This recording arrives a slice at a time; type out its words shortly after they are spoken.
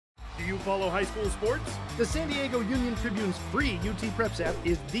you follow high school sports? The San Diego Union Tribune's free UT Preps app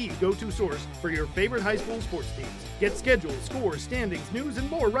is the go-to source for your favorite high school sports teams. Get schedules, scores, standings, news, and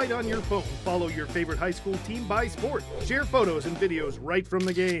more right on your phone. Follow your favorite high school team by sport. Share photos and videos right from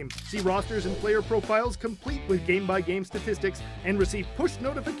the game. See rosters and player profiles complete with game-by-game statistics and receive push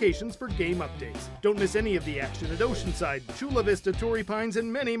notifications for game updates. Don't miss any of the action at Oceanside, Chula Vista, Torrey Pines,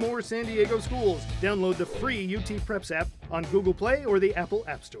 and many more San Diego schools. Download the free UT Preps app on Google Play or the Apple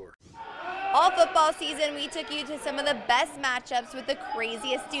App Store. All football season, we took you to some of the best matchups with the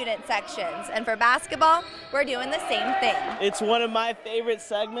craziest student sections. And for basketball, we're doing the same thing. It's one of my favorite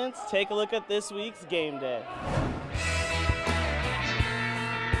segments. Take a look at this week's game day.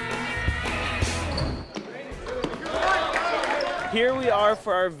 Here we are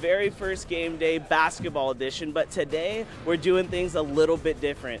for our very first game day basketball edition, but today we're doing things a little bit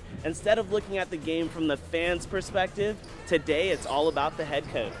different. Instead of looking at the game from the fans' perspective, today it's all about the head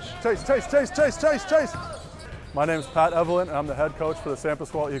coach. Chase. My name is Pat Evelyn, and I'm the head coach for the San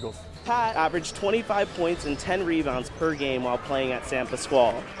Pasquale Eagles. Pat averaged 25 points and 10 rebounds per game while playing at San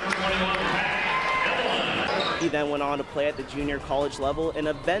Pasquale. He then went on to play at the junior college level and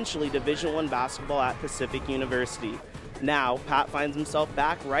eventually Division I basketball at Pacific University. Now, Pat finds himself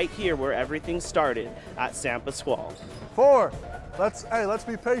back right here where everything started, at San Pasquale. 4. Let's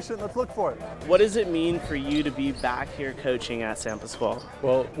be patient. Let's look for it. What does it mean for you to be back here coaching at San Pasquale?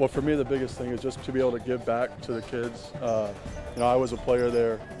 Well, for me, the biggest thing is just to be able to give back to the kids. I was a player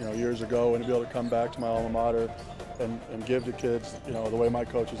there, years ago, and to be able to come back to my alma mater and give to kids, the way my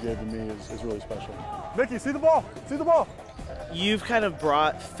coaches gave to me is really special. Mickey, see the ball. You've kind of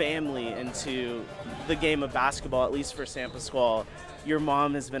brought family into the game of basketball, at least for San Pasquale. Your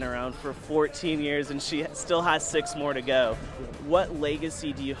mom has been around for 14 years and she still has 6 more to go. What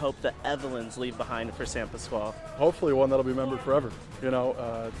legacy do you hope the Evelyns leave behind for San Pasquale? Hopefully one that'll be remembered forever.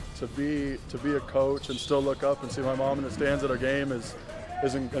 To be a coach and still look up and see my mom in the stands at our game is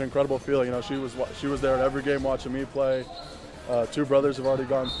an incredible feeling. She was there at every game watching me play. 2 brothers have already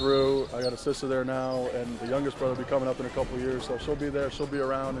gone through. I got a sister there now, and the youngest brother will be coming up in a couple of years. So she'll be there, she'll be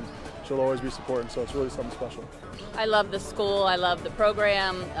around, and she'll always be supporting. So it's really something special. I love the school. I love the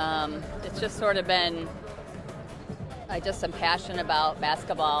program. It's just sort of been. I just am passionate about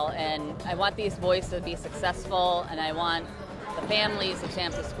basketball, and I want these boys to be successful, and I want the families of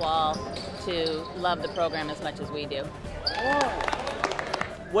San Pasquale to love the program as much as we do.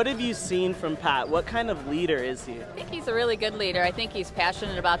 What have you seen from Pat? What kind of leader is he? I think he's a really good leader. I think he's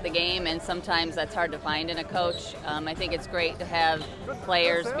passionate about the game, and sometimes that's hard to find in a coach. I think it's great to have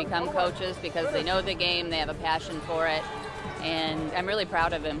players become coaches because they know the game, they have a passion for it, and I'm really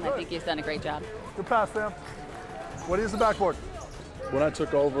proud of him. I think he's done a great job. Good pass, Sam. What is the backboard? When I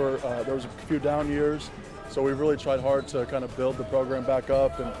took over, there was a few down years, so we really tried hard to kind of build the program back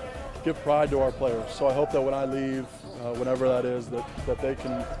up and give pride to our players. So I hope that when I leave, whenever that is, that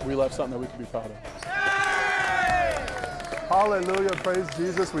we left something that we can be proud of. Hallelujah, praise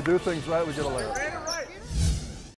Jesus. We do things right, we get a layup.